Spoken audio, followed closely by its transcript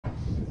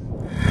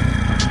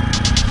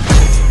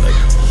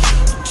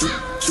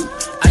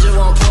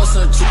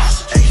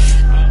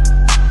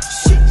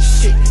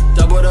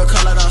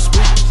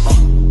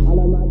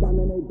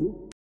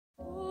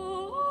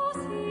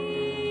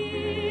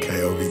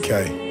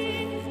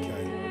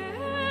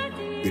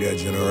Be that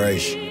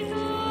generation.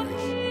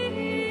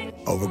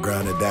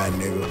 Overground to die,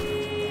 nigga.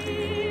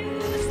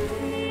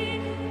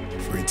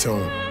 Free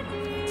tune.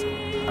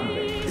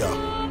 Yo.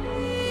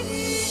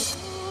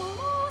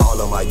 All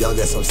of my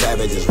youngest, some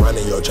savages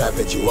running your trap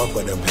at you up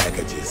with them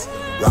packages.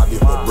 Rob you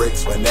for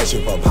bricks, finesse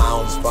you for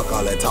pounds. Fuck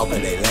all that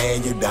talking, they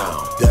laying you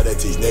down. That'll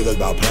teach niggas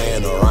about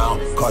playing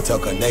around. Cartel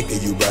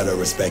connected, you better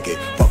respect it.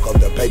 Fuck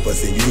up the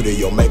papers and you to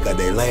your maker,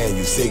 they laying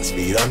you 6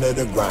 feet under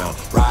the ground.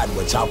 Riding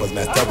with choppers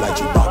messed up like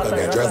Chewbacca.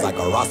 Got dressed like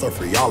a roster,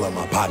 free all of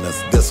my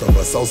partners. This one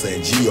was Sosa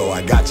and Gio,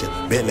 I got you.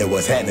 Bentley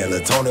was happening,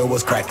 Latona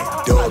was cracking.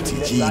 Dub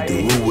TG,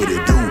 do what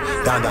it do.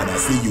 Down, I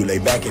see you, lay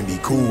back and be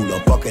cool.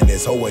 I'm fucking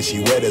this hoe and she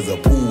wet as a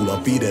pool.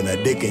 I'm feeding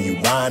her dick and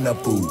you buying her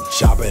food.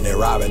 Shopping and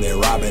robbing and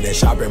robbing and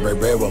shopping, break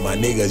bread with my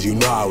niggas, you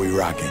know how we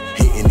rockin'.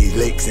 Hitting these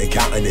licks and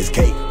counting this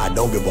cake. I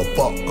don't give a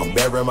fuck, I'm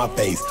burying my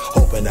face.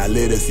 Hoping I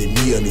live to see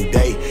me a new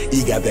day.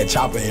 He got that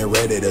chopper and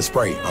ready to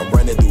spray. I'm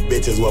running through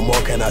bitches, what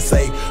more can I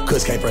say?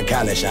 Kush came from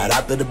Cali, shout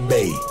out to the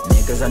Bay.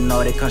 Niggas I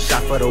know they come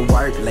shop for the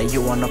work. Lay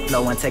you on the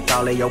floor and take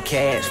all of your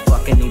cash.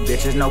 Fucking these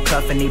bitches, no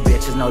cuffing these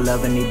bitches, no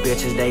loving these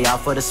bitches, they all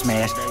for the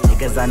smash.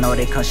 Niggas I know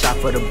they come shop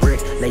for the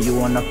bricks. Lay you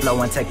on the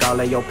floor and take all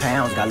of your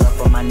pounds. Got love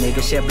for my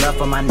niggas, shed blood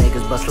for my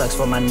niggas, bust slugs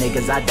for my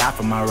niggas, I die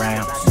for my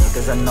rounds.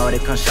 Niggas I know they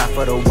come shop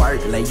for the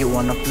work. Lay you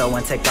on the floor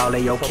and take all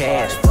of your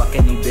cash.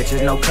 Fucking these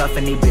bitches, no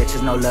cuffing these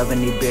bitches, no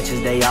loving these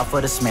bitches, they all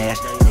for the smash.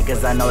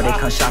 Niggas I know they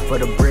come shop for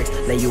the bricks.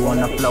 Lay you on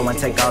the floor and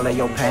take all of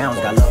your pounds.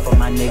 Got love for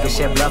my niggas,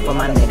 shed blood for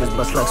my niggas,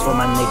 bust slugs for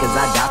my niggas,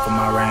 I die for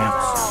my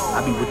rounds.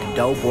 I be with the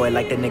dope boy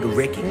like that nigga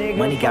Ricky.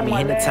 Money got me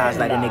hypnotized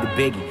like that nigga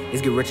Biggie.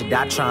 It's get rich or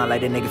die trying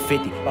like that nigga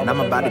 50. And I'm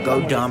about to go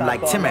dumb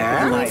like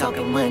Temos. You ain't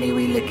talking money,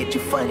 we look at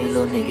you funny,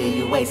 little nigga,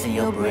 you wasting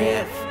your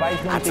breath.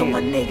 I told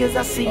my niggas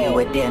I see you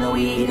at dinner,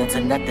 we eat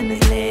until nothing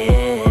is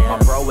left. My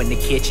bro in the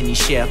kitchen, he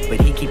chef,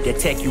 but he keep that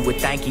tech, you would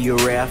thank you,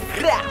 ref.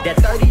 That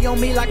 30 on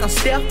me like I'm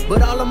Steph,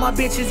 but all of my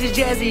bitches is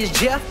Jazzy, is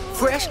Jeff.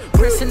 Fresh,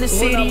 Prince in the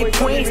city of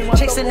Queens,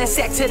 chasing that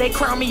sack till they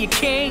crown me a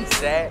king.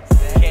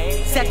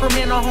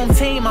 Sacramento home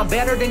team, I'm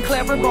better than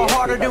clever, but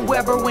harder than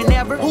Weber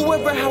whenever.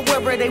 Whoever,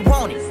 however they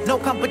want it. No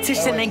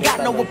competition, ain't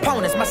got no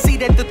opponents. My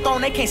seat at the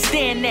throne, they can't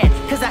stand that.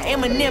 Cause I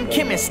am Eminem,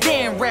 Kim and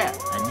Stan rap.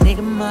 A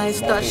nigga might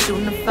start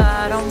shooting a fire,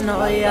 I don't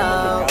know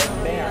y'all.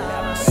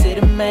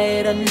 City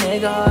made a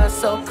nigga heart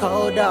so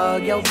cold,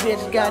 dog. Yo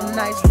bitch got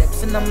nice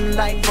lips and I'm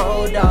like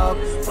road dog.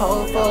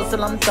 Pole foes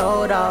till I'm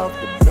throwed off.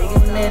 The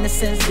biggest menace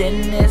since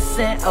Dennis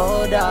and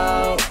old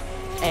dog.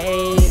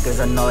 Ayy, cause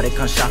I know they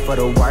come shop for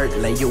the work.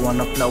 Lay you on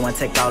the floor and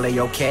take all of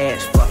your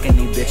cash. Fucking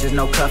these bitches,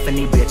 no cuffing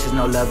these bitches,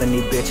 no loving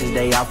these bitches,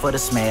 they all for the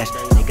smash.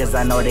 Niggas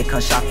I know they come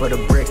shop for the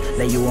bricks.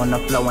 Lay you on the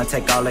floor and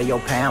take all of your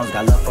pounds.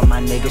 Got love for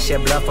my niggas,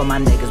 shed blood for my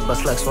niggas,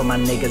 bust slugs for my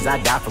niggas, I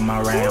die for my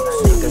rounds.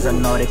 Niggas I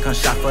know they come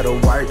shop for the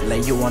work.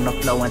 Lay you on the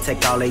floor and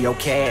take all of your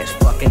cash.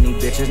 Fucking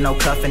these bitches, no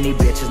cuffing these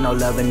bitches, no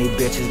loving these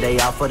bitches, they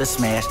all for the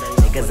smash.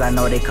 Niggas I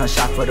know they come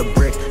shop for the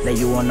bricks. Lay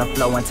you on the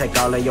floor and take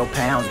all of your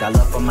pounds. Got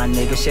love for my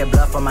niggas, shed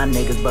blood for my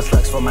niggas, bust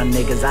slugs for my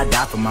niggas, I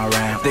die for my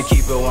rounds. To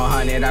keep it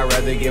 100, I'd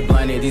rather get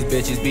blunted. These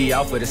bitches be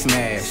out for the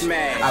smash.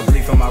 I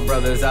bleed for my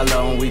brothers, I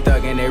love when we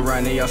thuggin', they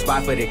running your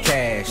spot for the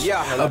cash.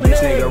 A bitch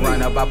nigga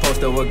run up, I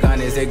post up with gun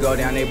as they go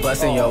down, they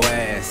bustin' your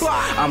ass.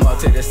 I'm up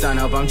to the sun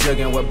up, I'm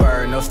jugging with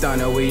bird, no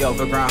stunner, we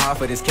overground hard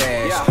for this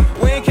cash.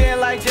 We ain't care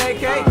like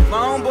JK,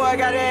 my own boy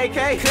got an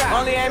AK,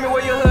 only aiming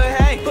where your hood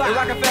hang. They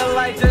Rockefeller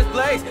like just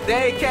blaze, the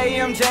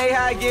AKMJ,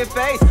 how I get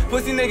face.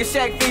 Pussy nigga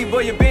Shaq feet,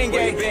 boy you been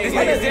gay. These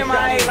niggas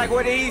MIA like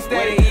where the East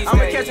stay.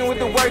 I'ma catch him with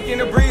the work in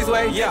the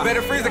breezeway.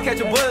 Better freeze or catch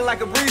a bullet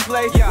like a breeze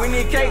play. We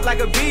need cake like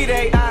a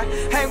B-day. I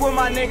hang with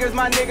my niggas,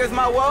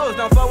 my woes.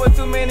 Don't fuck with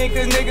too many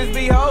cause niggas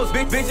be hoes.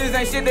 Big bitches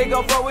ain't shit, they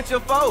go fuck with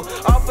your foe.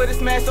 Off for the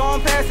smash, so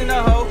I'm passing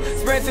the hoe.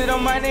 Sprint to the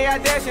money, I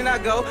dash and I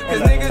go.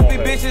 Cause niggas be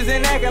bitches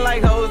and acting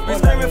like hoes. Be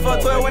screaming for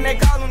 12 when they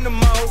call them the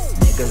most.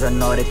 Niggas I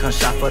know they come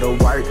shop for the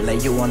work. Lay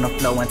you on the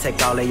floor and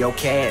take all of your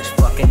cash.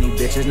 Fucking these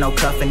bitches, no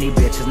cuffing these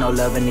bitches, no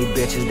loving these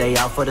bitches, they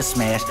all for the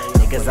smash.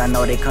 Niggas I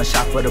know they come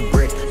shop for the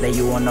bricks. Lay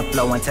you on the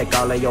floor and take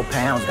all of your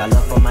pounds. Got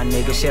love for my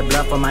niggas, shed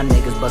blood for my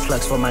niggas, bust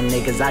slugs for my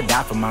niggas, I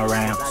die for my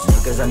rounds.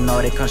 Niggas I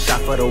know they come shop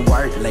for the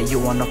work. Lay you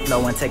on the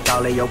floor and take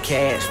all of your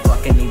cash.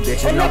 Fucking these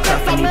bitches, no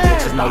cuffing these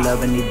bitches, no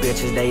loving these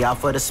bitches, they all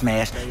for the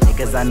smash.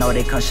 Niggas I know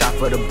they come shop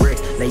for the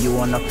bricks. Lay you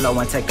on the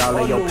floor and take all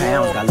of your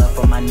pounds. Got love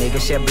for my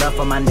niggas, shed blood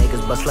for my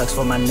niggas, bust slugs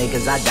for my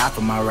niggas, I die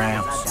for my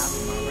rounds.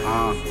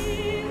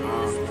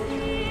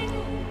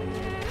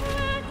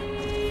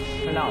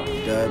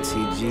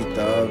 TG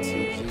Thug.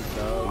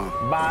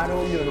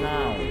 Battle you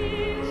now.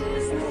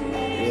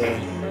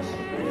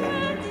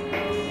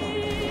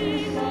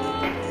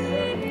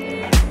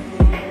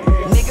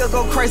 Nigga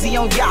go crazy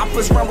on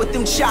yappers, run with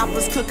them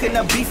choppers, cooking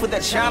up beef with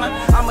that China.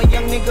 I'm a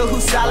young nigga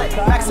who's solid,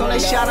 max on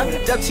that shotter.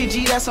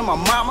 WTG, that's on my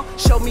mama.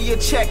 Show me a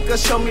check or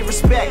show me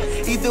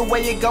respect. Either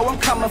way you go, I'm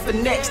coming for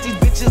next. These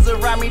bitches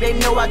around me, they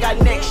know I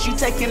got next. You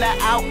taking her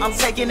out, I'm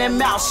taking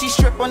them out. She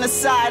strip on the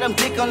side, I'm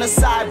dick on the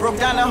side. Broke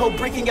down the whole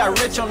brick and got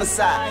rich on the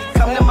side.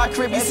 Come to my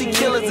crib, you see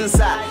killers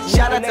inside.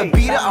 Shout out to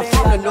Beater, I'm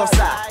from the north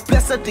side.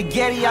 Bless up the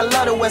Getty, I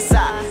love the west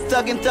side.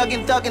 Thuggin',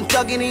 thuggin', thuggin',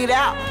 thuggin' it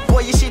out.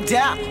 Boy, your shit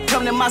down.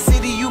 Come to my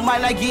city, you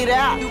might not get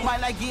out. You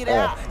might not get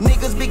out.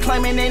 Niggas be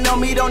claiming they know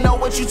me, don't know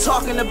what you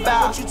talking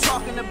about. What you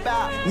talking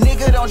about?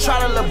 Nigga, don't try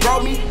to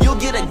libro me. You'll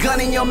get a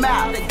gun in your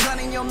mouth. A gun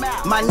in your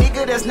mouth. My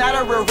nigga, that's not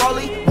a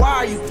Rollie. Why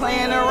are you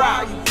playing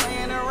around?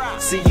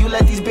 See, you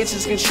let these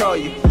bitches control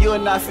you. You are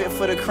not fit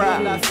for the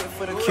crime.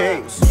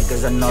 Kings.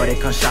 Niggas, I know they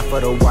come shop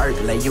for the work.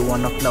 Lay you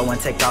on the floor and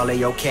take all of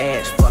your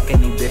cash. Fucking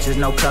these bitches,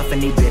 no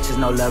cuffing these bitches,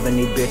 no loving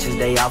these bitches,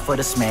 they out for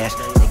the smash.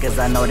 Niggas,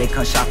 I know they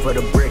come shop for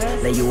the bricks.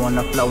 Lay you on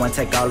the floor and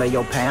take all of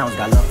your pounds.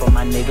 Got love for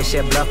my niggas,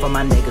 shed blood for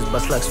my niggas,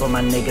 bust slugs for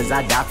my niggas,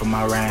 I die for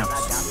my rounds.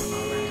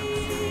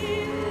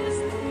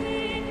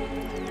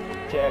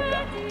 Checa.